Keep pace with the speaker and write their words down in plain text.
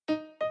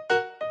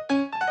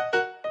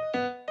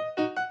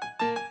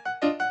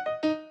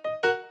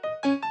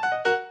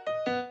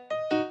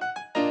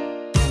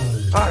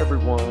Hi,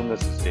 everyone.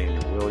 This is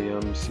Daniel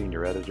Williams,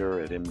 Senior Editor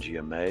at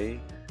MGMA,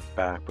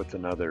 back with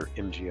another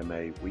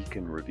MGMA Week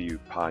in Review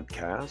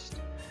podcast.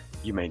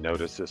 You may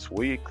notice this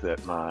week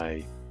that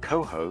my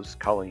co host,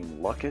 Colleen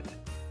Luckett,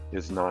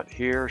 is not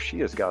here. She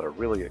has got a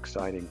really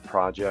exciting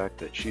project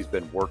that she's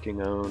been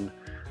working on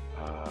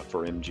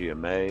for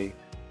MGMA.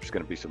 There's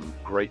going to be some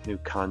great new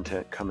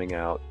content coming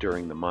out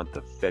during the month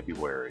of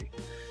February.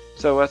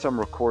 So, as I'm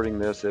recording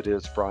this, it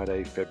is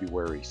Friday,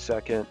 February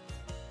 2nd,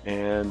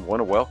 and want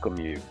to welcome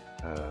you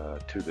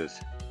to this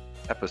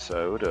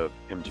episode of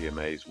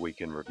MGMA's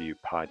Week in Review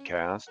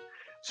podcast.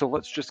 So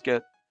let's just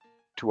get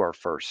to our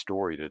first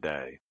story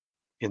today.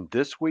 In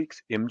this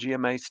week's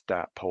MGMA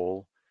stat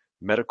poll,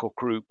 medical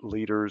group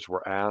leaders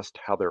were asked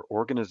how their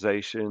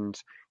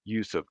organization's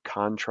use of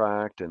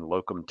contract and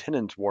locum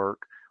tenens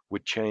work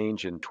would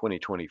change in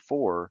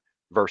 2024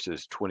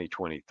 versus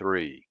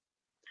 2023.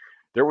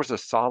 There was a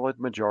solid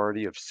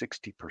majority of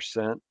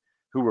 60%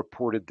 who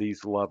reported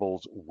these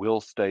levels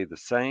will stay the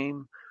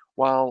same,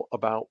 while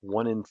about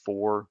 1 in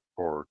 4,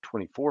 or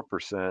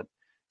 24%,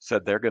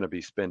 said they're going to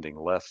be spending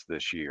less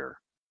this year.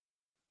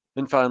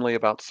 And finally,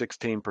 about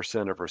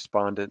 16% of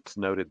respondents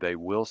noted they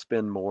will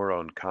spend more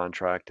on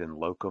contract and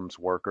locums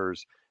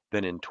workers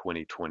than in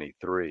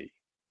 2023.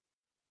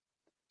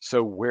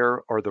 So,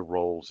 where are the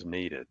roles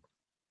needed?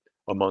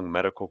 Among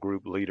medical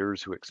group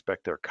leaders who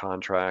expect their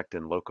contract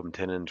and locum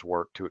tenens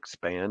work to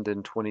expand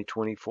in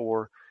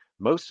 2024,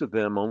 most of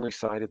them only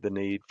cited the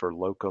need for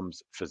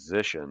locums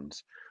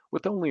physicians,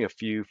 with only a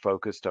few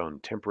focused on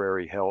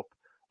temporary help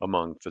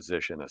among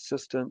physician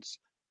assistants,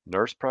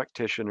 nurse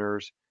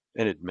practitioners,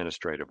 and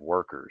administrative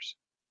workers.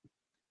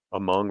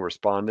 Among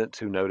respondents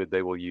who noted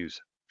they will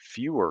use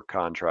fewer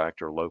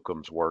contract or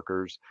locums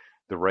workers,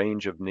 the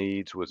range of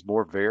needs was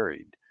more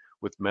varied,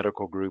 with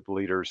medical group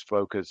leaders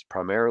focused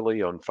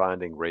primarily on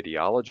finding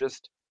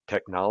radiologists,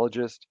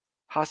 technologists,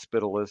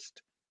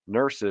 hospitalists,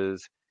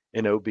 nurses,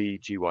 and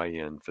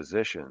OB/GYN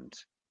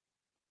physicians.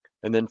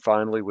 And then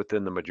finally,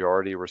 within the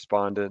majority of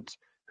respondents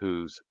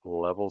whose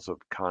levels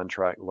of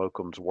contract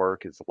locums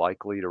work is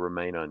likely to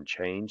remain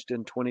unchanged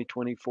in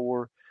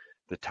 2024,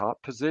 the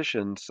top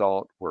positions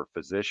sought were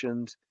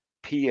physicians,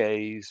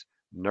 PAs,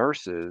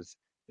 nurses,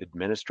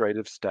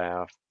 administrative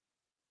staff,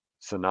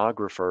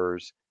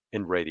 sonographers,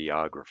 and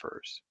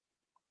radiographers.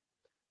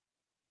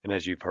 And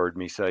as you've heard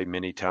me say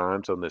many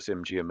times on this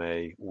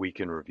MGMA Week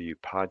in Review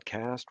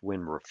podcast,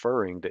 when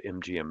referring to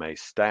MGMA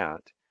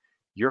Stat,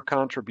 your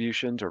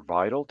contributions are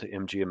vital to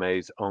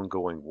MGMA's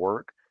ongoing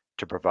work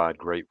to provide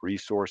great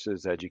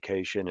resources,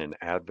 education, and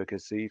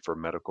advocacy for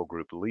medical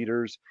group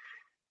leaders.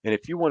 And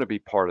if you want to be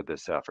part of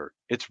this effort,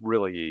 it's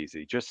really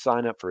easy. Just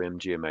sign up for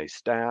MGMA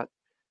Stat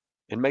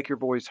and make your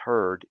voice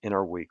heard in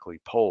our weekly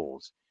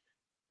polls.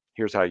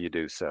 Here's how you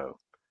do so.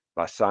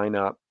 Sign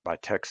up by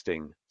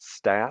texting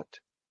STAT,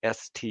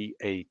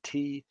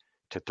 S-T-A-T,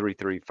 to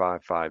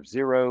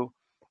 33550,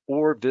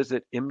 or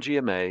visit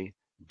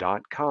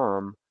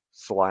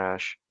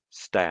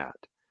mgma.com/stat.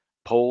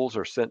 Polls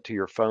are sent to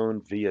your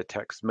phone via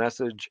text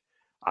message.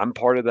 I'm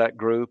part of that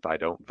group. I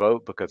don't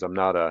vote because I'm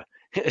not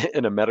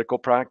in a medical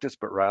practice,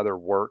 but rather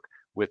work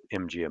with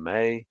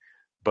MGMA.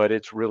 But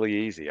it's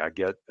really easy. I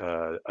get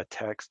a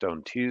text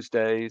on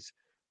Tuesdays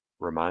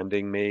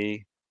reminding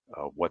me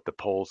what the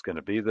poll's going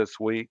to be this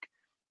week.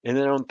 And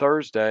then on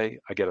Thursday,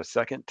 I get a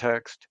second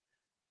text.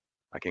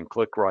 I can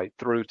click right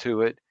through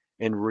to it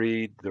and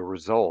read the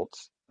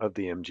results of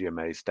the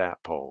MGMA stat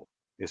poll.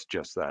 It's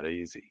just that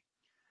easy.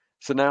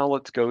 So now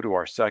let's go to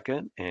our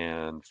second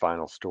and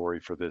final story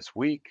for this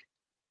week.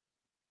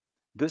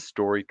 This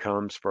story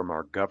comes from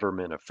our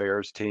government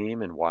affairs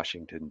team in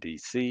Washington,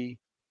 D.C.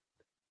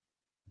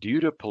 Due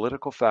to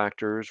political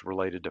factors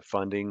related to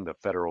funding the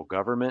federal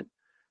government,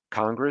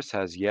 Congress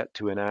has yet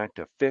to enact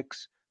a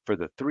fix for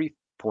the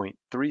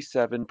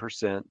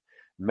 3.37%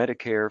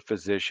 Medicare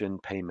physician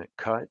payment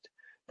cut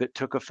that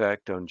took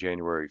effect on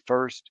January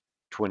 1st,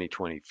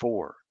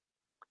 2024,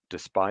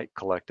 despite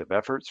collective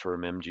efforts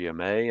from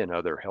MGMA and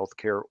other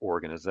healthcare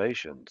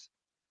organizations.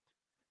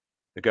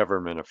 The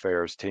government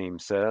affairs team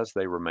says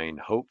they remain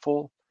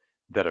hopeful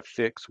that a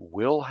fix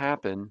will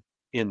happen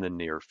in the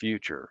near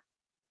future.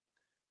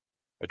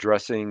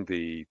 Addressing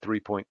the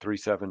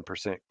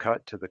 3.37%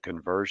 cut to the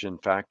conversion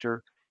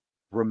factor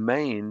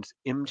remains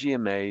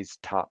MGMA's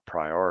top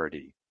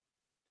priority.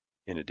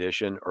 In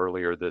addition,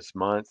 earlier this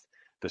month,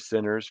 the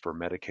Centers for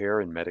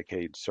Medicare and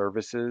Medicaid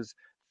Services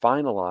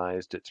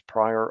finalized its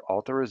prior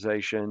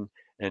authorization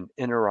and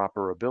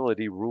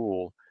interoperability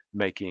rule,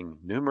 making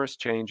numerous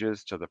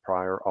changes to the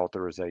prior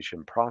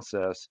authorization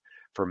process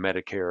for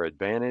Medicare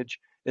Advantage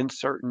and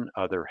certain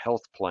other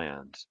health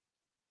plans.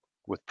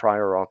 With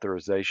prior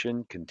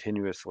authorization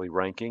continuously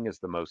ranking as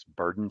the most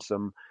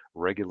burdensome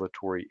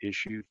regulatory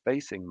issue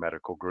facing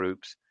medical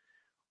groups,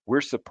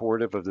 we're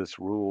supportive of this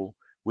rule,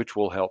 which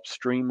will help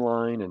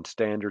streamline and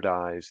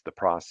standardize the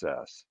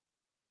process.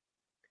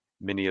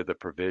 Many of the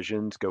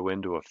provisions go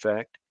into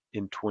effect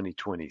in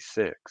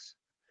 2026,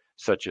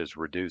 such as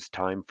reduced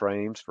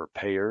timeframes for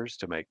payers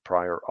to make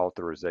prior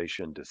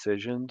authorization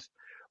decisions,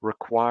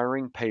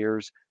 requiring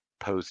payers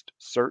post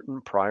certain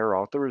prior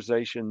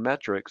authorization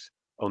metrics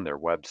on their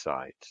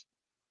websites,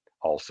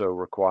 also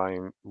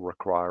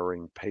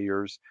requiring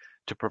payers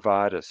to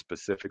provide a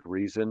specific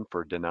reason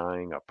for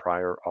denying a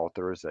prior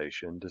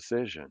authorization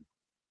decision.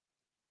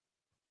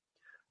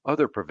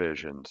 Other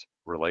provisions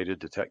related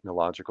to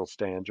technological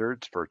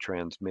standards for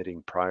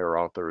transmitting prior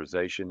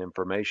authorization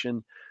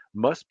information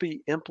must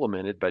be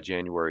implemented by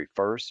January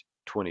 1st,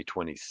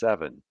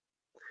 2027.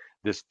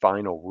 This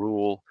final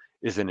rule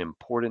is an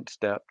important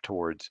step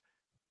towards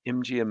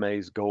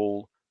MGMA's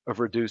goal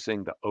of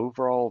reducing the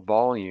overall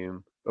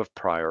volume of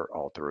prior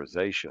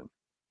authorization.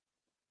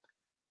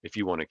 If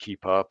you want to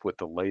keep up with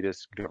the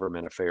latest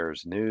government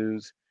affairs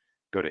news,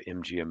 go to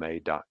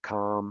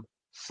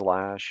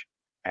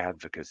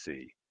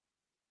mgma.com/advocacy.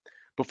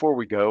 Before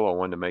we go, I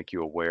want to make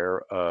you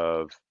aware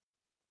of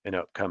an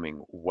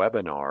upcoming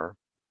webinar.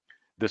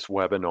 This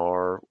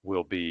webinar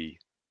will be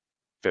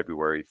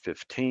February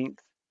 15th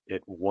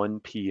at 1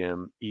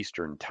 p.m.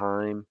 Eastern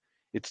Time.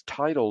 It's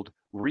titled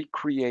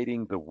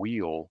Recreating the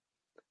Wheel,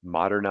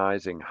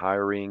 Modernizing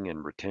Hiring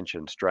and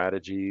Retention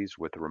Strategies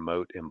with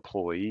Remote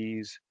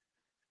Employees.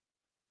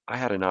 I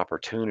had an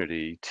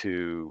opportunity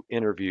to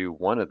interview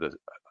one of the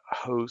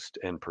hosts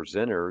and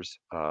presenters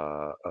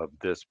of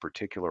this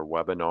particular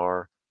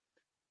webinar,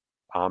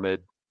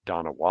 Ahmed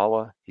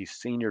Donawala. He's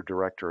Senior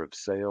Director of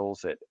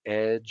Sales at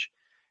Edge,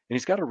 and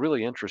he's got a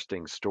really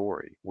interesting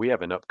story. We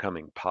have an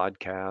upcoming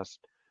podcast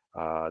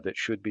that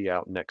should be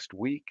out next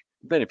week.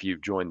 Then, if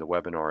you've joined the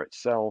webinar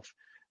itself,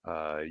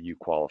 you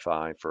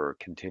qualify for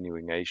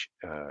continuing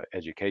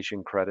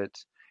education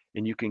credits,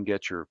 and you can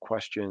get your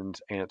questions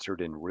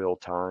answered in real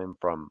time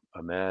from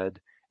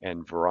Ahmed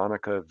and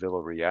Veronica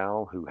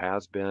Villarreal, who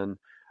has been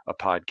a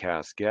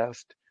podcast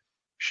guest.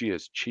 She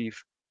is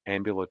Chief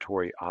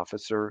Ambulatory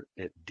Officer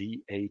at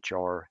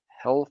DHR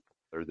Health.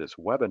 This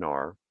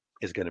webinar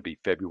is going to be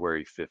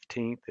February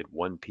 15th at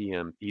 1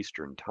 p.m.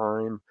 Eastern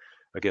Time.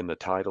 Again, the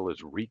title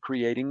is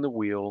Recreating the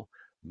Wheel,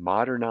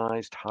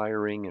 Modernized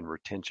Hiring and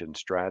Retention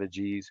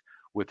Strategies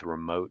with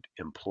Remote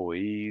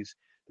Employees.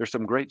 There's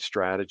some great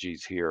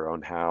strategies here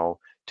on how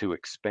to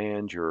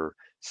expand your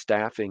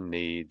staffing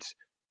needs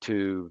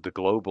to the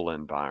global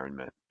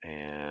environment.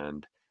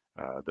 And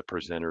the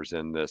presenters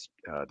in this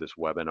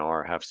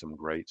webinar have some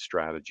great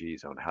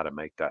strategies on how to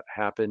make that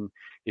happen.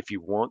 If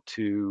you want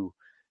to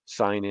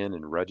sign in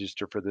and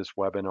register for this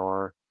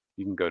webinar,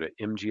 you can go to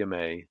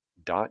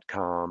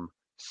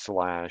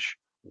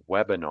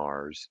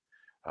mgma.com/webinars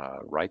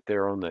right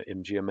there on the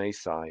MGMA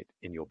site,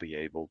 and you'll be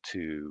able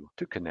to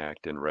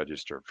connect and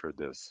register for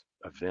this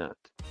event.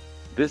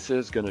 This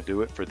is going to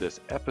do it for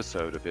this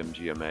episode of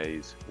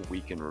MGMA's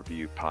Week in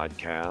Review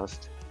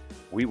podcast.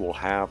 We will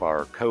have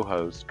our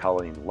co-host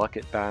Colleen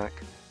Luckett back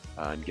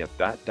and get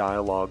that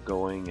dialogue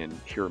going and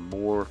hear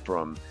more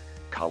from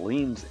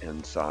Colleen's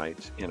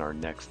insights in our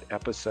next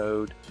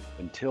episode.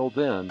 Until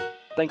then,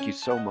 thank you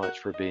so much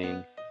for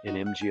being an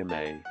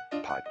MGMA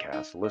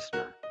podcast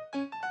listener.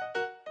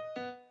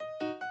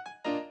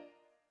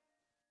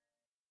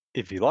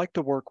 If you like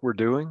the work we're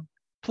doing,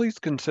 please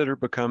consider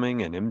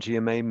becoming an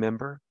MGMA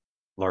member.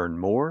 Learn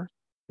more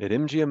at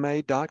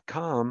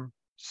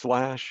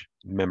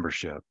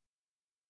mgma.com/membership.